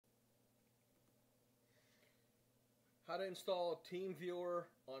How to install TeamViewer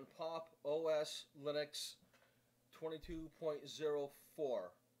on Pop! OS Linux 22.04.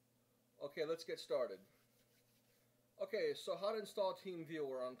 Okay, let's get started. Okay, so how to install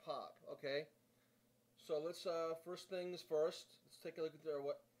TeamViewer on Pop! Okay, so let's first things first. Let's take a look at their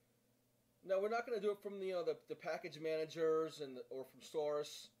what. Now we're not going to do it from the package managers or from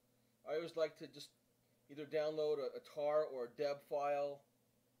source. I always like to just either download a tar or a deb file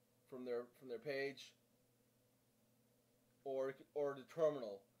from their page, or the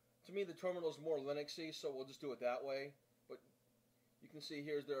terminal. To me, the terminal is more Linuxy, so we'll just do it that way. But you can see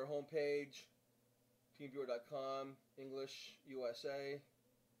here's their home page, TeamViewer.com, English, USA.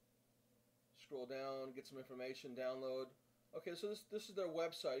 Scroll down, get some information, download. Okay, so this is their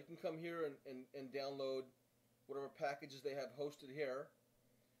website. You can come here and download whatever packages they have hosted here.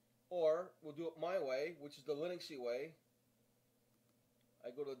 Or we'll do it my way, which is the Linuxy way.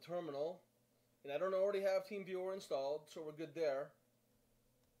 I go to the terminal, and I don't already have TeamViewer installed, so we're good there.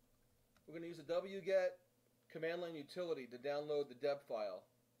 We're going to use the wget command line utility to download the deb file.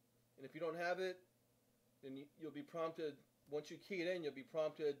 And if you don't have it, then you'll be prompted, once you key it in, you'll be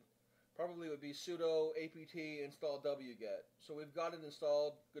prompted, probably it would be sudo apt install wget. So we've got it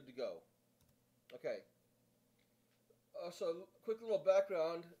installed, good to go. Okay. So quick little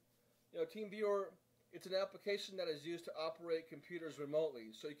background. TeamViewer, it's an application that is used to operate computers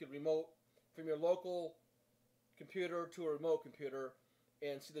remotely. So you can remote from your local computer to a remote computer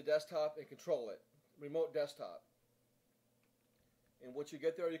and see the desktop and control it. Remote desktop. And once you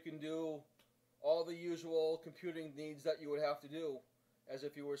get there, you can do all the usual computing needs that you would have to do as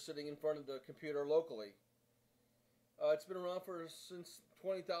if you were sitting in front of the computer locally. It's been around since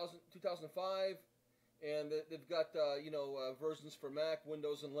 2005, and they've got versions for Mac,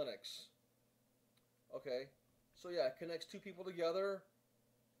 Windows, and Linux. Okay, so yeah, it connects two people together,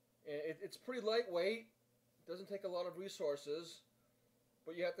 and it's pretty lightweight. It doesn't take a lot of resources,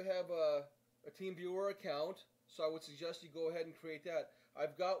 but you have to have a TeamViewer account. So I would suggest you go ahead and create that.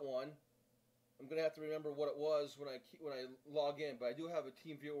 I've got one. I'm going to have to remember what it was when I log in, but I do have a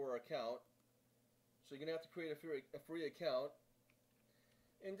TeamViewer account. So you're going to have to create a free account.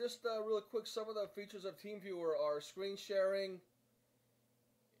 And just really quick, some of the features of TeamViewer are screen sharing,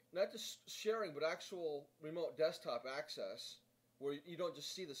 not just sharing, but actual remote desktop access, where you don't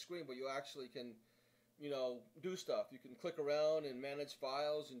just see the screen, but you actually can, do stuff. You can click around and manage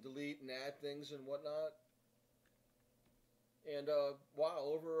files and delete and add things and whatnot. And wow,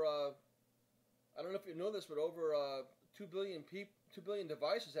 over I don't know if you know this, but over 2 billion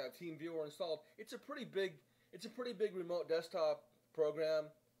devices have TeamViewer installed. It's a pretty big remote desktop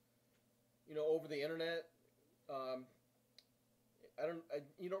program, over the internet.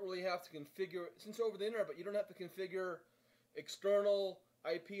 You don't really have to configure, since over the internet, but you don't have to configure external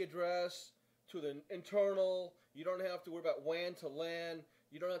IP address to the internal. You don't have to worry about WAN to LAN.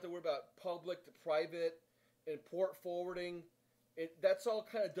 You don't have to worry about public to private and port forwarding. That's all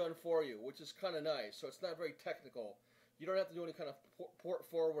kind of done for you, which is kind of nice. So it's not very technical. You don't have to do any kind of port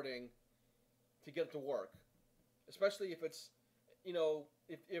forwarding to get it to work. Especially if it's,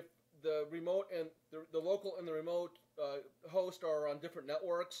 if the remote and the local and the remote host are on different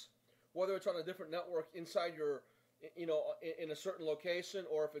networks, whether it's on a different network inside your, in a certain location,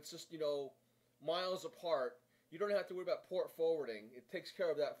 or if it's just, miles apart, you don't have to worry about port forwarding. It takes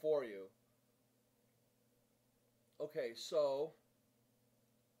care of that for you. Okay, so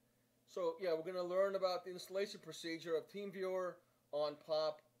yeah, we're going to learn about the installation procedure of TeamViewer on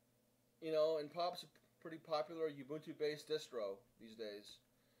Pop. And Pop's a pretty popular Ubuntu-based distro these days.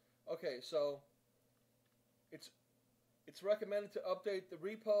 Okay, so it's recommended to update the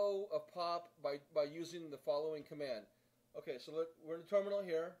repo of Pop by using the following command. Okay, so look, we're in the terminal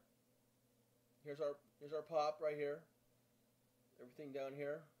here. Here's our Pop right here. Everything down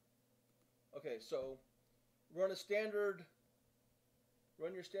here. Okay, so run your standard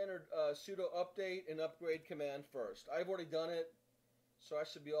sudo update and upgrade command first. I've already done it, so I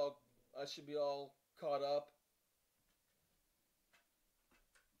should be all caught up.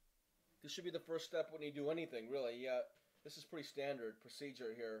 This should be the first step when you do anything, really. Yeah, this is pretty standard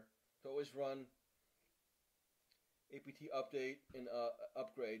procedure here to always run apt update and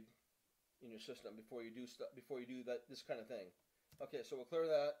upgrade in your system before you do this kind of thing. Okay, so we'll clear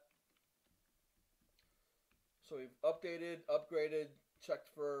that. So we've updated, upgraded, checked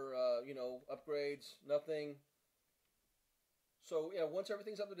for upgrades, nothing. So yeah, once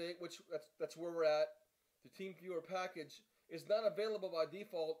everything's up to date, which that's where we're at, the TeamViewer package is not available by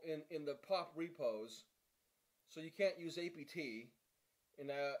default in the Pop repos, so you can't use apt.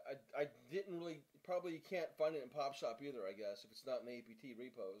 And I didn't really, probably you can't find it in PopShop either, I guess, if it's not in the apt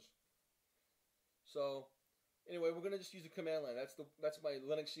repos. So Anyway, we're gonna just use the command line. That's my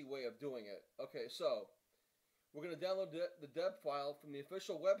Linuxy way of doing it. Okay, so we're gonna download the deb file from the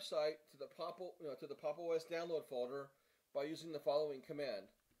official website to the Pop OS download folder by using the following command.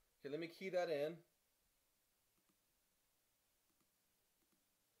 Okay, let me key that in.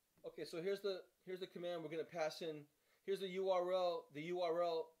 Okay, so here's the command we're gonna pass in. Here's the URL. The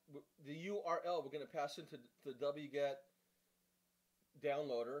URL we're gonna pass into the wget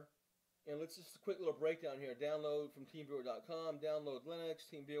downloader. And let's just a quick little breakdown here. Download from TeamViewer.com. Download Linux,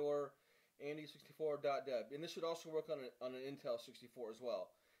 TeamViewer, Andy64.deb. And this should also work on an Intel 64 as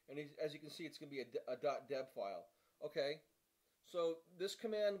well. And as you can see, it's going to be a .deb file. Okay, so this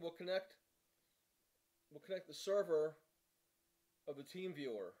command will connect the server of the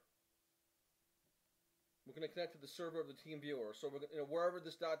TeamViewer. We're going to connect to the server of the TeamViewer. So we're wherever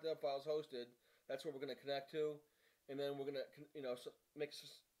this .deb file is hosted, that's where we're going to connect to. And then we're going to make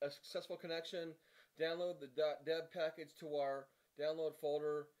a successful connection, download the .deb package to our download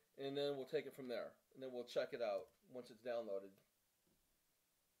folder, and then we'll take it from there. And then we'll check it out once it's downloaded.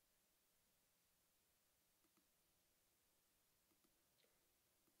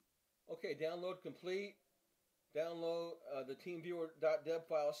 Okay, download complete. Download the TeamViewer.deb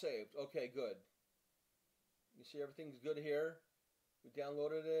file saved. Okay, good. You see everything's good here. We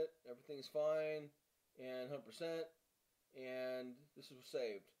downloaded it. Everything's fine and 100%. And this was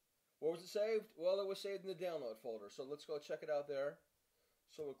saved. Where was it saved? Well, it was saved in the download folder. So let's go check it out there.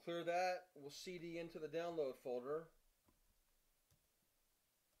 So we'll clear that. We'll CD into the download folder.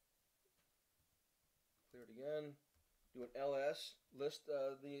 Clear it again. Do an ls. List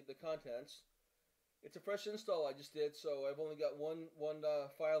the contents. It's a fresh install I just did, so I've only got one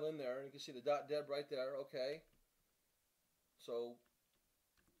file in there. And you can see the .deb right there. Okay. So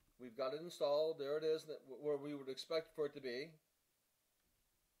we've got it installed. There it is, where we would expect for it to be.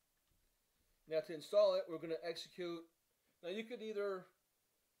 Now to install it, we're going to execute. Now you could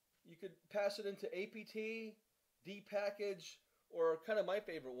pass it into apt, dpackage, or kind of my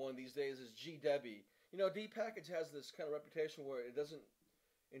favorite one these days is gdebi. You know, dpackage has this kind of reputation where it doesn't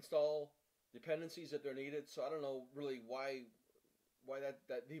install dependencies that they're needed. So I don't know really why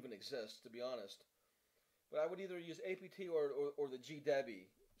that even exists, to be honest. But I would either use apt or the gdebi.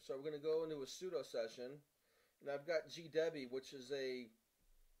 So we're going to go into a sudo session, and I've got gdebi, which is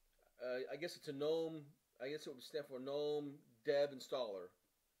I guess it's a GNOME. I guess it would stand for GNOME Deb Installer.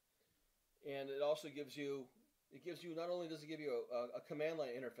 And it also gives you not only does it give you a command line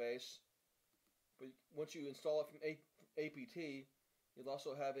interface, but once you install it from apt, you'll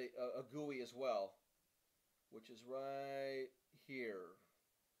also have a GUI as well, which is right here.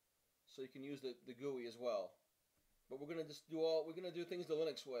 So you can use the GUI as well. But we're gonna do things the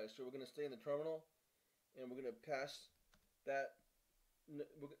Linux way. So we're gonna stay in the terminal, and we're gonna pass that.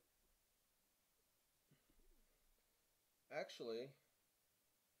 Actually,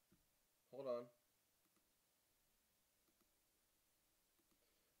 hold on.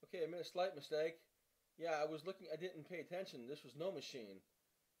 Okay, I made a slight mistake. Yeah, I didn't pay attention. This was no machine.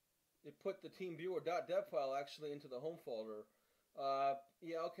 It put the TeamViewer.deb file actually into the home folder.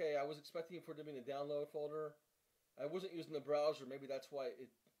 Yeah, okay, I was expecting for it to be in the download folder. I wasn't using the browser. Maybe that's why it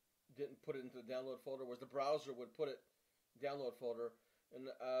didn't put it into the download folder, whereas the browser would put it download folder. And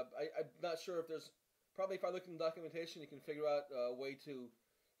I'm not sure if there's... Probably if I look in the documentation, you can figure out a way to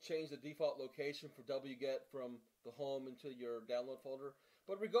change the default location for wget from the home into your download folder.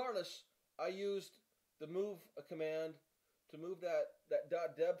 But regardless, I used the move command to move that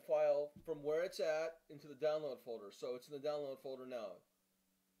 .deb file from where it's at into the download folder. So it's in the download folder now.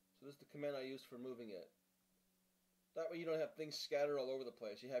 So this is the command I used for moving it. That way you don't have things scattered all over the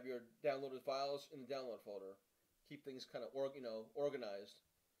place. You have your downloaded files in the download folder. Keep things kind of organized.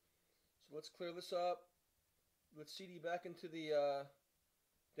 So let's clear this up. Let's CD back into the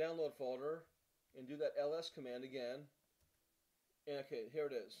download folder and do that ls command again. And okay, here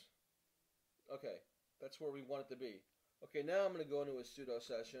it is. Okay, that's where we want it to be. Okay, now I'm going to go into a sudo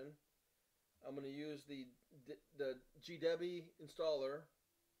session. I'm going to use the gdebi installer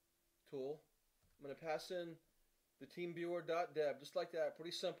tool. I'm going to pass in the TeamViewer.deb, just like that.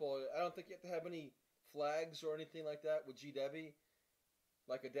 Pretty simple. I don't think you have to have any flags or anything like that with gdebi,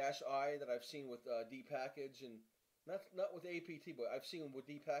 like a -i that I've seen with dpackage, and not with apt, but I've seen with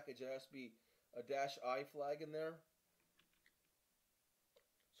dpackage there has to be a -i flag in there.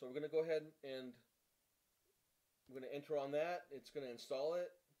 So we're going to go ahead and we're going to enter on that. It's going to install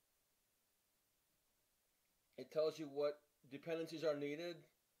it. It tells you what dependencies are needed,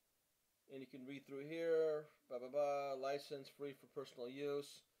 and you can read through here. Blah blah blah. License free for personal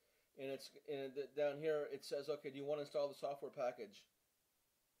use, and down here it says, okay, do you want to install the software package?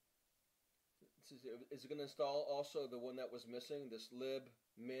 Is it going to install also the one that was missing, this lib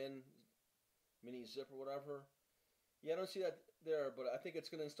min mini zip or whatever? Yeah, I don't see that there, but I think it's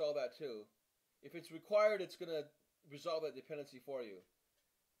going to install that too. If it's required, it's going to resolve that dependency for you.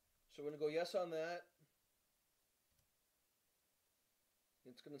 So we're going to go yes on that.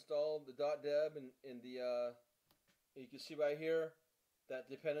 It's going to install the .deb and the, you can see right here, that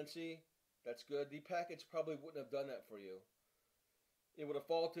dependency. That's good. The package probably wouldn't have done that for you. It would have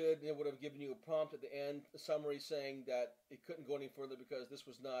faulted, and it would have given you a prompt at the end, a summary saying that it couldn't go any further because this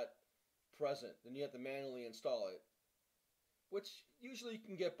was not present. Then you have to manually install it, which usually you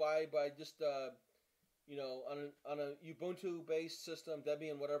can get by just, you know, on a Ubuntu-based system,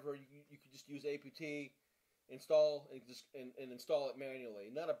 Debian, whatever. You could just use apt install and install it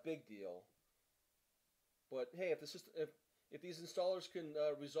manually. Not a big deal. But hey, if the system, if these installers can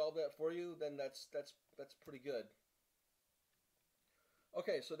resolve that for you, then that's pretty good.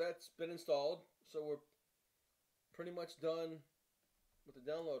 Okay, so that's been installed. So we're pretty much done with the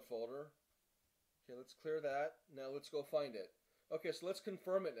download folder. Okay, let's clear that. Now let's go find it. Okay, so let's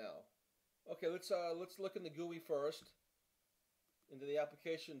confirm it now. Okay, let's look in the GUI first, into the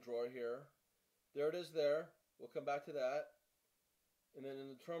application drawer here. There it is there. We'll come back to that. And then in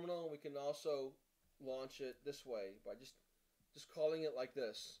the terminal, we can also launch it this way by just calling it like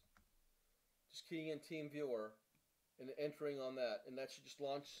this. Just keying in TeamViewer and entering on that, and that should just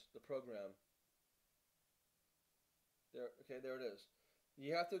launch the program. There, okay, there it is.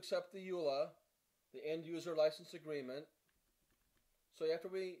 You have to accept the EULA, the end user license agreement. So after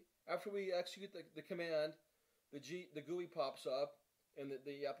we execute the command, the GUI pops up, and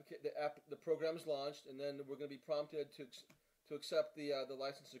the program is launched, and then we're going to be prompted to accept the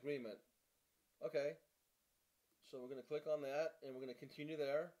license agreement. Okay. So we're going to click on that, and we're going to continue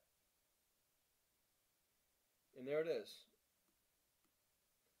there. And there it is.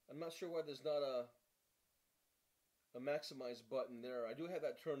 I'm not sure why there's not a maximize button there. I do have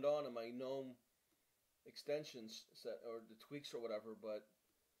that turned on in my GNOME extensions set, or the tweaks or whatever, but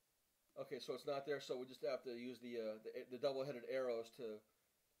okay, so it's not there, so we just have to use the double-headed arrows to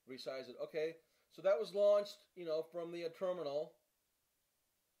resize it. Okay, so that was launched, you know, from the terminal.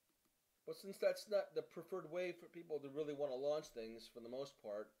 But since that's not the preferred way for people to really want to launch things for the most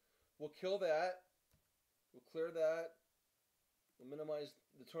part, we'll kill that. We'll clear that. We'll minimize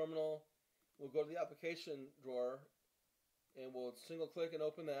the terminal. We'll go to the application drawer, and we'll single click and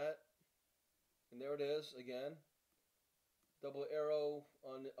open that. And there it is again. Double arrow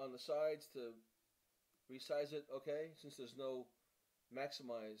on the sides to resize it. Okay, since there's no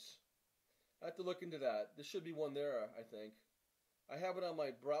maximize. I have to look into that. There should be one there, I think. I have it on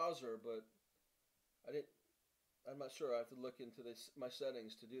my browser, but I'm not sure. I have to look into my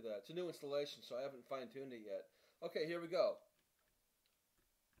settings to do that. It's a new installation, so I haven't fine-tuned it yet. Okay, here we go.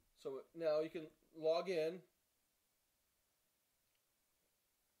 So now you can log in.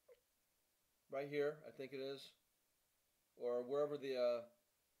 Right here, I think it is. Or wherever the,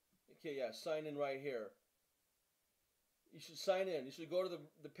 okay, yeah, sign in right here. You should sign in. You should go to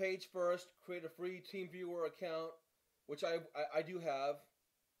the page first, create a free TeamViewer account, which I do have.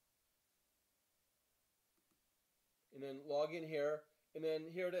 And then log in here, and then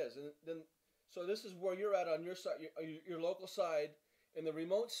here it is. And then, so this is where you're at on your side, your local side, and the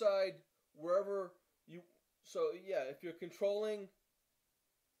remote side, wherever you. So yeah, if you're controlling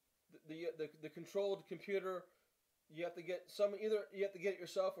the controlled computer, you have to get either you have to get it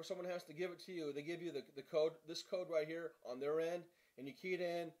yourself, or someone has to give it to you. They give you the code, this code right here on their end, and you key it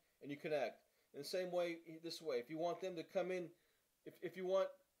in and you connect. In the same way, this way, if you want them to come in, if you want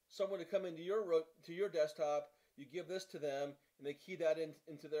someone to come into your desktop, you give this to them, and they key that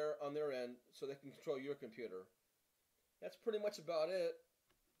into on their end, so they can control your computer. That's pretty much about it.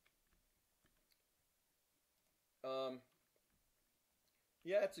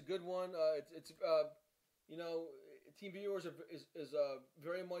 Yeah, it's a good one. It's you know, TeamViewer is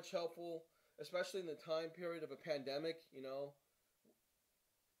very much helpful, especially in the time period of a pandemic. You know,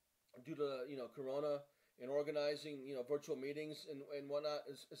 due to Corona, and organizing virtual meetings and whatnot.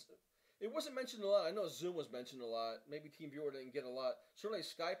 It wasn't mentioned a lot. I know Zoom was mentioned a lot. Maybe TeamViewer didn't get a lot. Certainly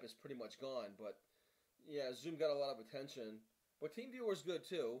Skype is pretty much gone, but yeah, Zoom got a lot of attention. But TeamViewer is good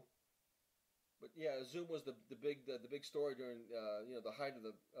too. But yeah, Zoom was the big story during the height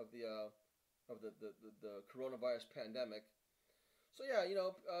of the coronavirus pandemic. So yeah,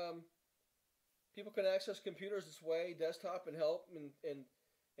 people can access computers this way, desktop, and help, and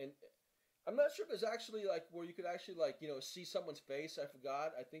I'm not sure if there's actually like where you could actually see someone's face. I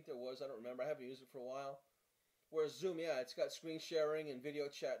forgot. I think there was. I don't remember. I haven't used it for a while. Whereas Zoom, yeah, it's got screen sharing and video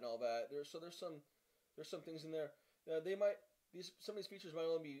chat and all that. There's some things in there. They might. some of these features might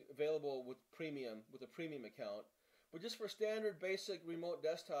only be available with a premium account, but just for standard basic remote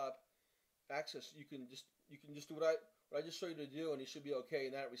desktop access, you can just do what I just showed you to do, and you should be okay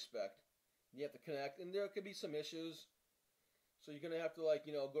in that respect. You have to connect, and there could be some issues, so you're gonna have to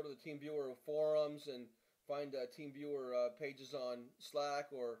go to the TeamViewer forums and find TeamViewer pages on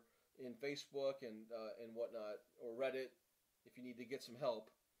Slack or in Facebook and whatnot, or Reddit if you need to get some help.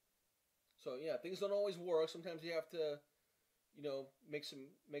 So yeah, things don't always work. Sometimes you have to make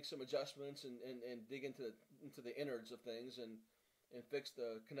some adjustments and dig into the innards of things and fix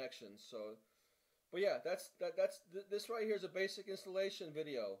the connections. So, but yeah, this right here is a basic installation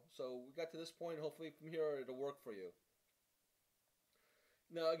video. So we got to this point. Hopefully from here it'll work for you.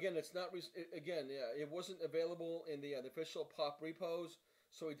 Now again, it wasn't available in the official POP repos,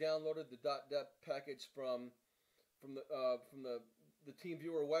 so we downloaded the .dep package from the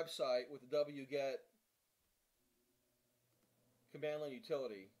TeamViewer website with the wget command line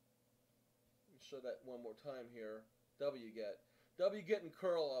utility. Let me show that one more time here. wget and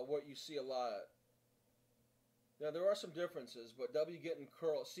curl are what you see a lot. Now there are some differences, but wget and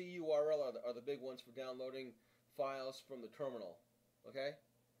curl, curl are the big ones for downloading files from the terminal. Okay.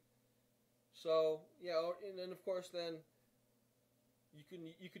 So yeah, and then of course then you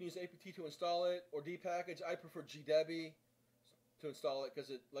can use apt to install it, or dpackage. I prefer gdebi to install it because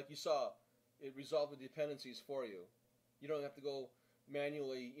it, like you saw, it resolved the dependencies for you. You don't have to go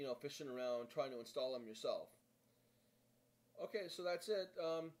manually, fishing around trying to install them yourself. Okay, so that's it.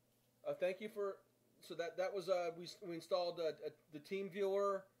 Thank you for. So that was we installed the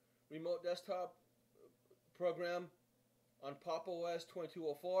TeamViewer remote desktop program on Pop! OS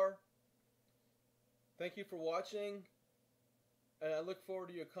 2204. Thank you for watching, and I look forward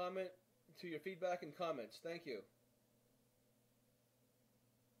to your feedback and comments. Thank you.